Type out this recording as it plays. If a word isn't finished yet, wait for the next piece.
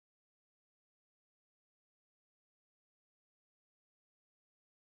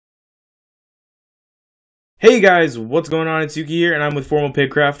Hey guys, what's going on? It's Yuki here, and I'm with Formal Pig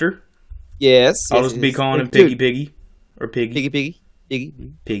Crafter. Yes. I'll just be calling him Piggy Piggy. Or Piggy.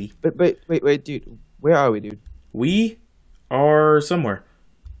 Piggy. But wait, dude. Where are we, dude? We are somewhere.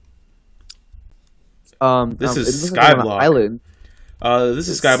 This is Skyblock. Like island. This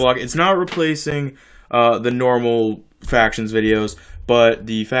is Skyblock. It's not replacing the normal factions videos, but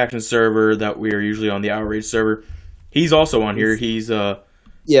the faction server that we are usually on, the Outrage server, he's also on here. He's also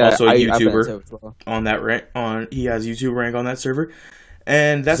a YouTuber on that rank. He has YouTube rank on that server,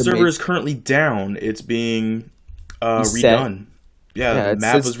 and that server is currently down. It's being redone. Yeah, the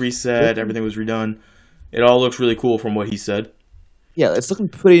map was reset. Everything was redone. It all looks really cool from what he said. Yeah, it's looking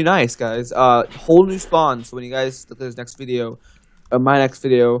pretty nice, guys. Whole new spawn. So when you guys look at this next video, or my next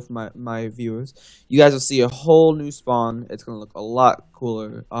video for my viewers, you guys will see a whole new spawn. It's gonna look a lot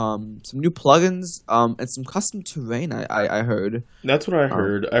cooler. Some new plugins, and some custom terrain. I heard. That's what I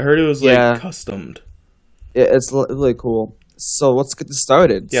heard. I heard it was like customed. Yeah, it's really cool. So let's get this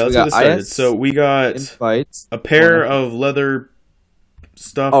started. Yeah, let's get this started. So we got a pair of leather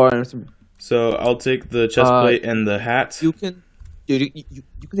stuff. Oh, I understand. So I'll take the chest plate and the hat. You can, dude. You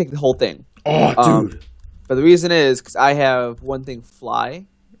can take the whole thing. Oh, dude. But the reason is because I have one thing fly.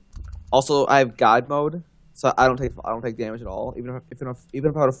 Also, I have God mode, so I don't take damage at all. Even if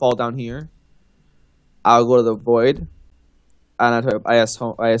I were to fall down here, I'll go to the void, and I type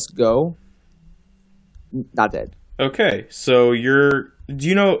IS go. Not dead. Okay, so do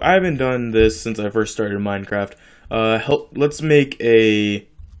you know, I haven't done this since I first started Minecraft. Let's make a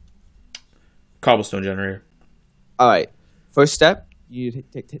cobblestone generator. Alright, first step, you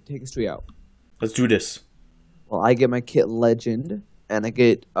take a tree out. Let's do this. Well, I get my kit legend, and I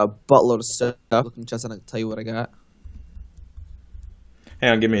get a buttload of stuff. Looking chest, and I can tell you what I got.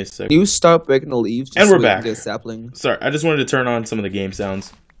 Hang on, give me a sec. You start breaking the leaves, and we're back. Get a sapling. Sorry, I just wanted to turn on some of the game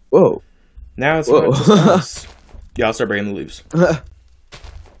sounds. Whoa. Now it's not just us. Yeah, I'll start breaking the leaves.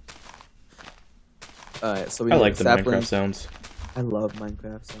 Alright, so I like the Minecraft sounds. I love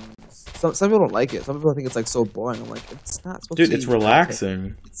Minecraft sounds. Some people don't like it. Some people think it's like so boring. I'm like, it's not supposed to be. Dude, it's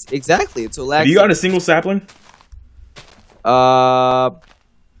relaxing. Exactly, it's relaxing. Have you got a single sapling? No,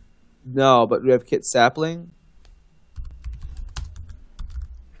 but we have kit sapling.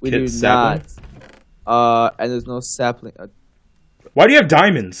 We do not. And there's no sapling. Why do you have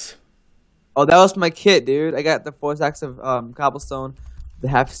diamonds? Oh, that was my kit, dude. I got the 4 stacks of cobblestone, the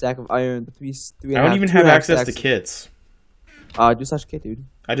half stack of iron, the three. I don't even have access to kits. Do such kit, dude.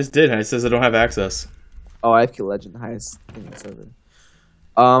 I just did, and it says I don't have access. Oh, I have kit legend, the highest thing in the server.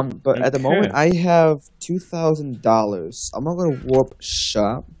 But at the moment, I have $2,000. I'm gonna go to warp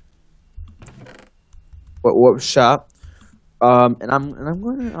shop. Warp shop. And I'm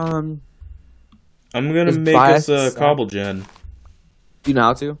gonna make us a cobble gen. Do you know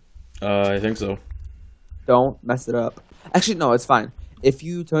how to? I think so. Don't mess it up. Actually, no, it's fine. If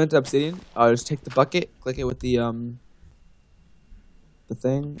you turn it to obsidian, just take the bucket, click it with the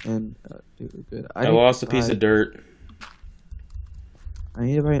thing, and do it good. I lost a piece of dirt. I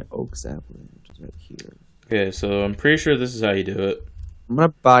need to buy an oak sapling, which is right here. Okay, so I'm pretty sure this is how you do it. I'm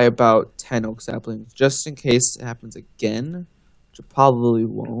gonna buy about 10 oak saplings just in case it happens again, which it probably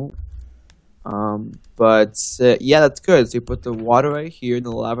won't. But yeah, that's good. So you put the water right here and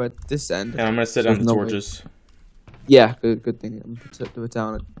the lava at this end. And I'm gonna set down the torches. Yeah, good thing. I'm gonna put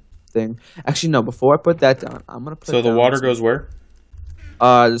down a thing. Actually, no. Before I put that down, I'm gonna put. So the water goes where?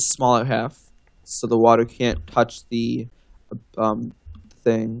 The smaller half, so the water can't touch the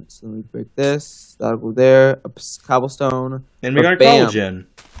thing. So let me break this. That'll go there. A cobblestone. And we got a cobble gen.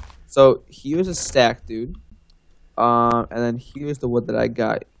 So here's a stack, dude. And then here's the wood that I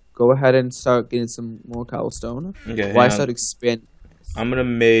got. Go ahead and start getting some more cobblestone. Okay. While I start expanding. I'm gonna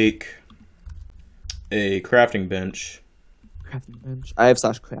make a crafting bench. Crafting bench. I have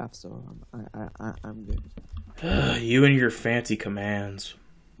 /craft, so I'm good. You and your fancy commands.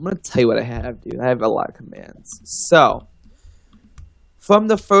 I'm gonna tell you what I have, dude. I have a lot of commands. So, from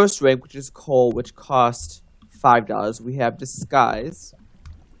the first rank, which is coal, which cost $5, we have disguise.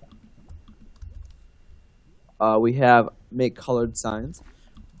 We have make colored signs.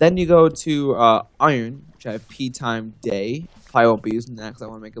 Then you go to iron, which I have P time day. Probably won't be using that because I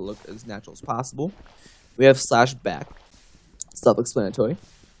want to make it look as natural as possible. We have /back, self-explanatory.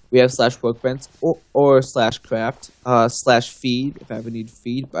 We have /workbench or /craft, /feed if I ever need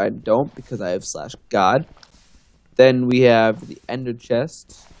feed, but I don't because I have /god. Then we have the ender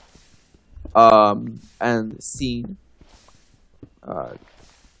chest, and scene. Good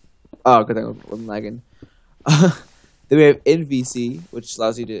thing I'm lagging. Then we have NVC, which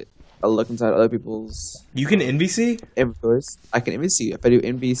allows you to look inside other people's. You can NVC? Inventories. I can NVC. If I do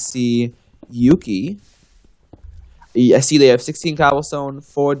NVC Yuki, I see they have 16 cobblestone,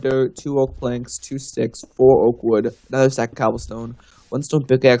 4 dirt, 2 oak planks, 2 sticks, 4 oak wood, another stack of cobblestone, 1 stone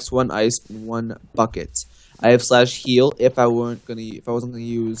pickaxe, 1 ice, and 1 bucket. I have /heal if I wasn't gonna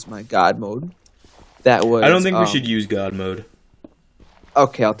use my god mode. That was. I don't think we should use God mode.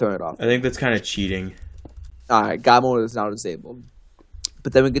 Okay, I'll turn it off. I think that's kind of cheating. All right, god mode is now disabled.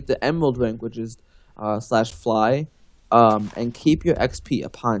 But then we get the emerald rank, which is /fly, and keep your XP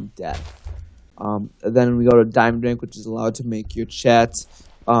upon death. Then we go to diamond rank, which is allowed to make your chat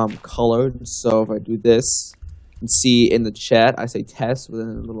colored. So if I do this, you can see in the chat I say test with a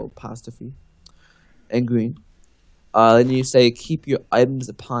little apostrophe and green. Then you say keep your items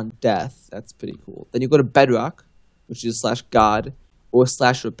upon death. That's pretty cool. Then you go to bedrock, which is /god or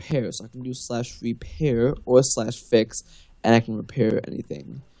 /repair. So I can do /repair or /fix, and I can repair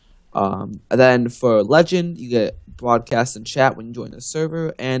anything. And then for legend, you get broadcast and chat when you join the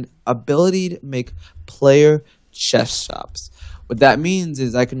server, and ability to make player chest shops. What that means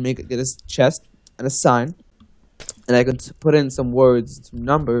is I can get a chest and a sign, and I can put in some words, some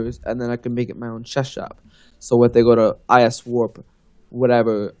numbers, and then I can make it my own chest shop. So when they go to IS Warp,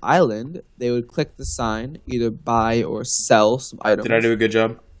 whatever island, they would click the sign, either buy or sell some items. Did I do a good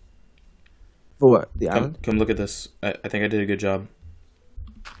job? For what? The island? Come look at this. I think I did a good job.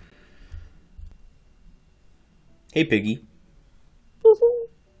 Hey, Piggy.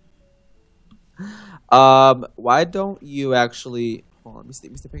 Why don't you actually... Hold on, let me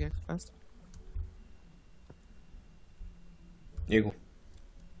see pickaxe fast. Here you go.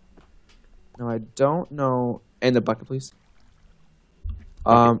 No, I don't know... And the bucket, please.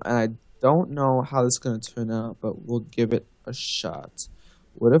 And I don't know how this is going to turn out, but we'll give it a shot.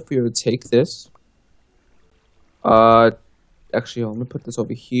 What if we were to take this? Actually, let me put this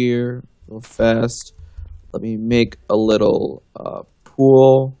over here real fast. Let me make a little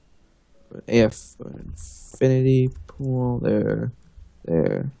pool. AF for an infinity pool. There.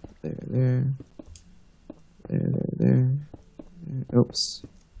 Oops.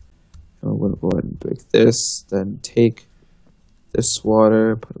 I'm going to go ahead and break this. Then take this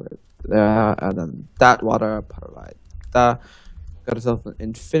water, put it right there, and then that water, put it right there. Got yourself an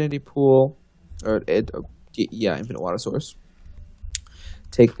infinity pool, infinite water source.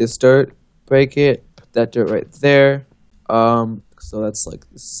 Take this dirt, break it, put that dirt right there. So that's like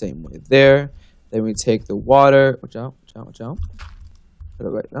the same way there. Then we take the water. Watch out. Put it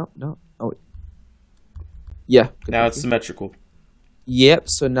right. No. Oh, wait. Yeah. Now it's symmetrical. Yep.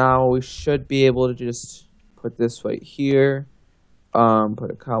 So now we should be able to just put this right here. Put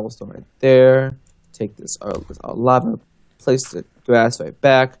a cobblestone right there. Take this our lava. Place the grass right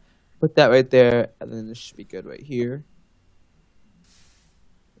back. Put that right there, and then this should be good right here.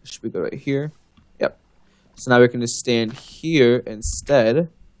 Yep. So now we can just stand here instead,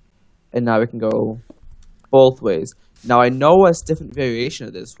 and now we can go both ways. Now I know a different variation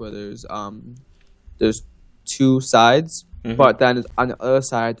of this where there's 2 sides, but then on the other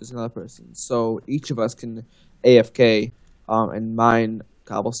side there's another person. So each of us can AFK and mine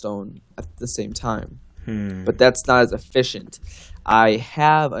cobblestone at the same time. But that's not as efficient. I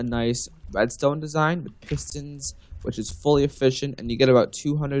have a nice redstone design with pistons, which is fully efficient, and you get about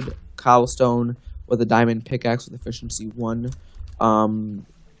 200 cobblestone with a diamond pickaxe with efficiency 1 a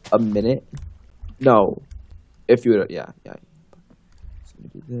minute. No, if you would, yeah. So let me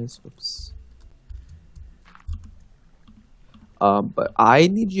do this. Whoops. But I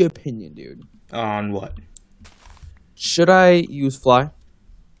need your opinion, dude. On what? Should I use fly?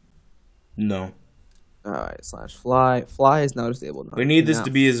 No. Alright, /fly. Fly is now disabled. We need this to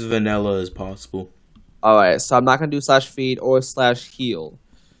be as vanilla as possible. Alright, so I'm not going to do /feed or /heal.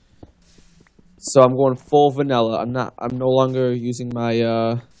 So I'm going full vanilla. I'm no longer using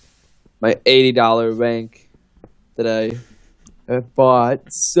my my $80 rank that I bought.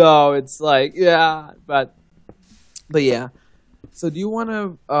 So it's like, yeah, but yeah. So do you want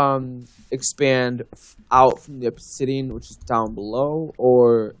to expand out from the obsidian, which is down below,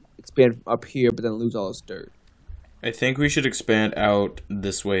 or expand from up here but then lose all this dirt? I think we should expand out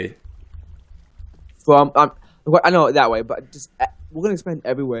this way. From I know that way, but just we're gonna expand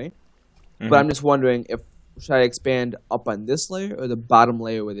every way. But I'm just wondering if should I expand up on this layer or the bottom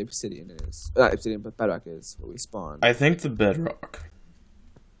layer where the obsidian is? Not obsidian, but bedrock is where we spawn. I think the bedrock.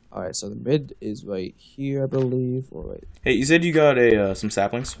 All right, so the mid is right here, I believe. Or right. Hey, you said you got some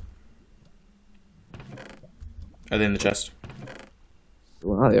saplings. Are they in the chest?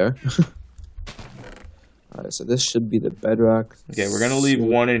 Well, they are. All right, so this should be the bedrock. Okay, we're gonna leave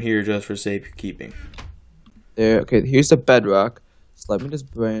one in here just for safekeeping. There. Okay, here's the bedrock. So let me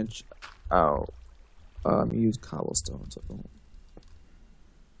just branch out. Use cobblestone. So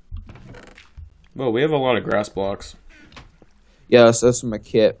well, we have a lot of grass blocks. Yeah, so that's my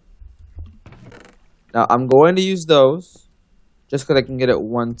kit. Now I'm going to use those just because I can get it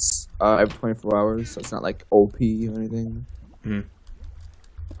once every 24 hours, so it's not like OP or anything. Hmm.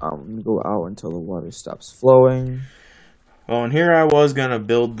 I'm gonna go out until the water stops flowing. Well, and here I was gonna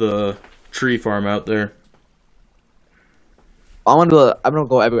build the tree farm out there. I'm gonna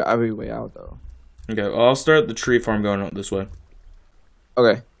go every way out though. Okay, well, I'll start the tree farm going out this way.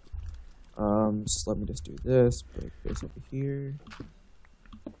 Okay. Just let me just do this. Break this over here.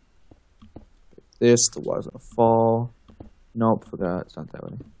 Break this. The water's gonna fall. Nope, forgot. It's not that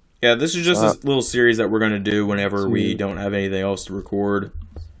way. Yeah, this is just a little series that we're gonna do whenever we don't have anything else to record.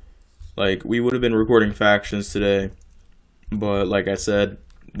 Like, we would have been recording factions today, but like I said,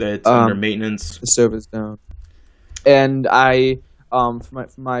 that's under maintenance. The server's down. And for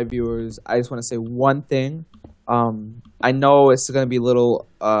my viewers, I just want to say one thing. I know it's gonna be a little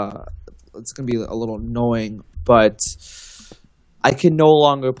annoying, but I can no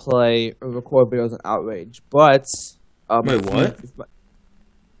longer play or record videos on Outrage. But wait, what?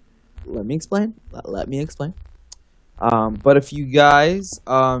 Let me explain. But if you guys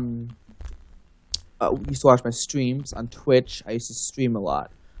used to watch my streams on Twitch, I used to stream a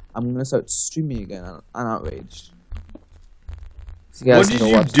lot. I'm gonna start streaming again on Outrage. So what did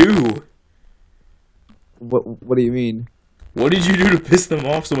you do? What do you mean? What did you do to piss them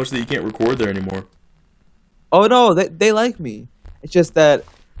off so much that you can't record there anymore? Oh no, they like me. It's just that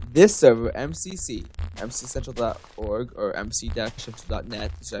this server, mccentral.org or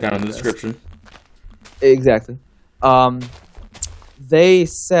mc-central.net, Down in the description. Exactly. They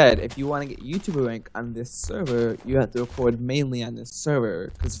said if you want to get YouTuber rank on this server, you have to record mainly on this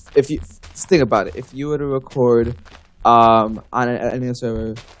server. Because just think about it, if you were to record on any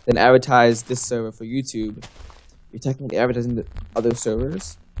server, then advertise this server for YouTube, you're technically advertising the other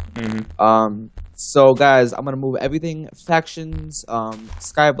servers. Mm-hmm. So guys, I'm gonna move everything, factions,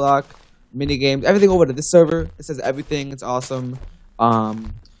 Skyblock, mini games, everything over to this server. It says everything. It's awesome.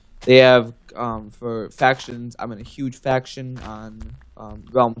 They have for factions. I'm in a huge faction on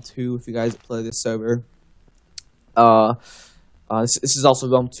Realm 2. If you guys play this server, this is also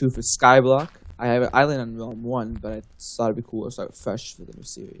Realm 2 for Skyblock. I have an island on Realm 1, but I thought it'd be cool to start fresh for the new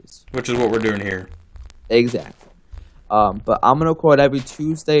series. Which is what we're doing here. Exactly. But I'm gonna record every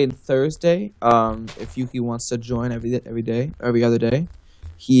Tuesday and Thursday. If Yuki wants to join every other day,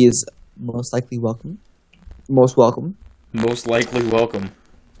 he is most likely welcome. Most welcome. Most likely welcome.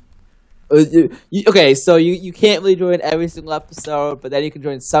 Okay, so you can't really join every single episode, but then you can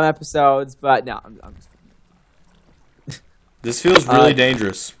join some episodes. But no, I'm just... This feels really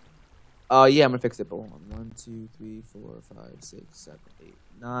dangerous. Yeah, I'm gonna fix it. But 1, 2, 3, 4, 5, 6, 7, 8,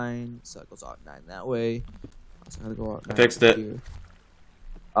 9. So it goes out 9 that way. So I gotta go out 9 I fixed it. here.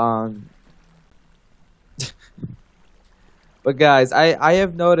 But guys, I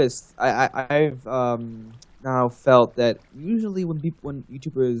have noticed. I've now felt that usually when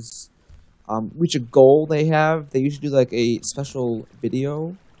YouTubers reach a goal they usually do like a special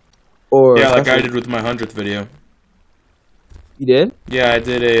video. Or yeah, like I did with my 100th video. You did? Yeah, I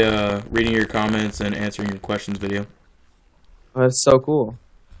did a reading your comments and answering your questions video. Oh, that's so cool.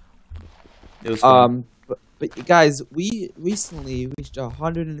 It was fun. But guys, we recently reached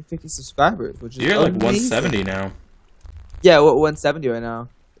 150 subscribers, which is You're like amazing. 170 now. Yeah, 170 right now,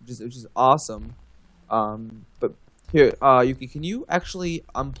 which is awesome. But here, Yuki, can you actually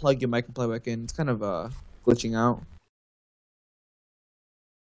unplug your mic and plug back in? It's kind of glitching out.